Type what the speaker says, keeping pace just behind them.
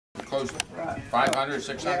closed 500,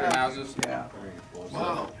 600 houses. Yeah.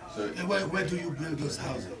 Wow. So, And where do you build those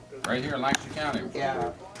houses? right here in Lancaster County.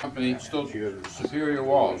 Yeah. Company still Superior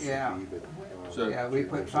Walls. Yeah. So, Yeah, we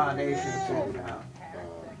put foundations in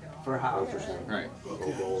for houses. right.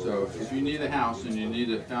 So if you need a house and you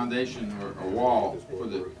need a foundation or a wall for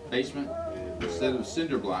the basement, instead of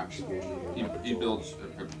cinder blocks, he builds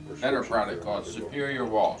a better product called Superior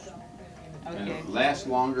Walls. And it lasts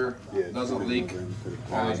longer, doesn't leak,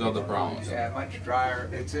 all those other problems. Yeah, much drier.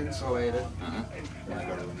 It's insulated.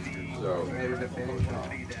 So Ready to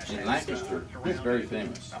finish. in Lancaster, it's very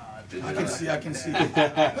famous. I can see.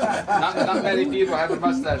 Not many people have a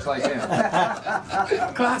mustache like him.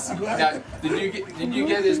 Classic, right? Now, did you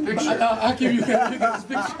get his picture? I'll give you his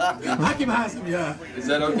picture. I can ask him, yeah. Is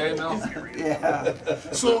that okay, Mel? Yeah.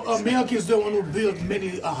 So Milk is the one who built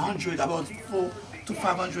many 100, about 400 to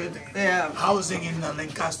 500 housing in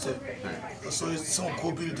Lancaster. So it's some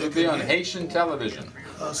co-builder. It'll be on Haitian television.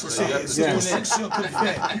 So c'est une section que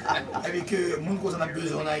fait avec moun qu'on a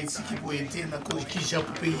besoin en Haïti qui peut aider qui gère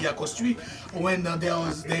pour pays à construire. When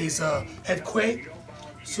there is a earthquake,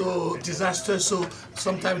 so disaster, so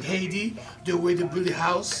sometimes Haiti, the way they build the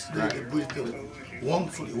house, they build it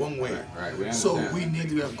wrongfully, one way. Right, we so understand. we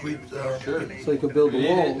need a great. Sure. So you can build the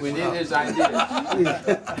walls. We need his idea.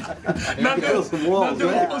 Not build some walls,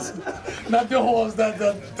 not the walls that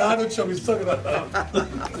the other chum is talking about.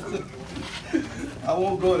 I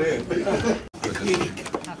won't go there. Clinic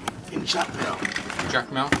in Jackmel.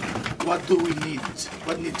 Jackmel? What do we need?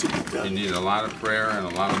 What needs to be done? You need a lot of prayer and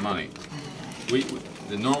a lot of money.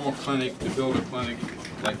 The normal clinic, to build a clinic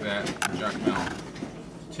like that in Jackmel,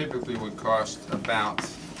 typically would cost about,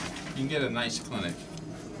 you can get a nice clinic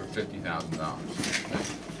for $50,000. Okay?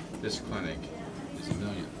 This clinic is $1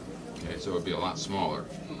 million. Okay, so it would be a lot smaller.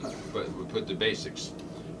 But we put the basics.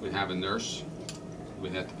 We'd have a nurse.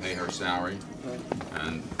 We'd have to pay her salary.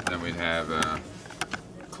 And then we'd have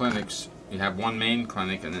clinics. You have one main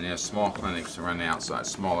clinic, and then you have small clinics around the outside,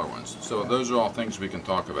 smaller ones. So those are all things we can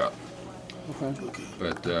talk about. Okay.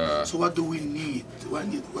 But so what do we need?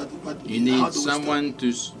 You need someone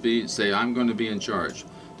to say, I'm going to be in charge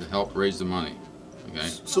to help raise the money. Okay.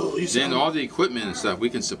 So then all the equipment and stuff, we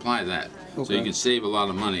can supply that. Okay. So you can save a lot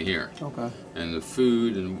of money here. Okay. And the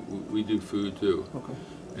food, and we do food too. Okay.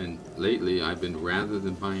 And lately, I've been, rather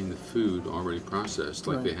than buying the food already processed,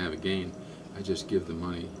 like they have again, I just give the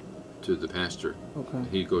money to the pastor. Okay.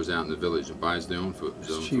 He goes out in the village and buys their own food.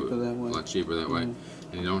 It's cheaper that way. A lot cheaper that way.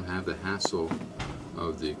 And you don't have the hassle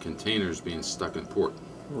of the containers being stuck in port.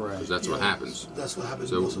 Right. Because that's what happens. That's what happens.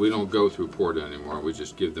 So we don't go through port anymore. We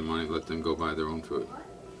just give them money, let them go buy their own food.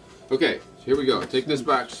 Okay, so here we go. Take this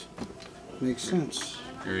box. Makes sense.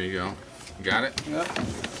 Here you go. You got it? Yep.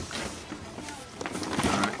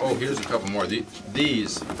 All right. Oh, here's a couple more.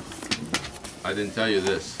 These, I didn't tell you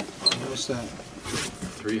this. What's that?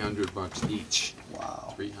 $300 each.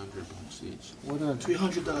 Wow. $300 each. What are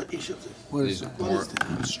 $300 each of them. What These is are that?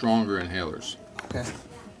 more stronger inhalers. Okay.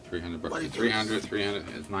 $300. 300, 300.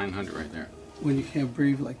 It's 900 right there. When you can't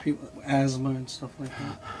breathe, like people with asthma and stuff like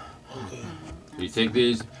that. Okay. You take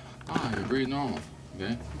these, you breathe normal.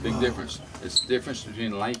 Okay? Big difference. It's the difference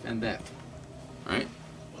between life and death. All right?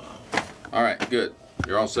 All right, good.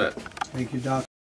 You're all set. Thank you, Doc.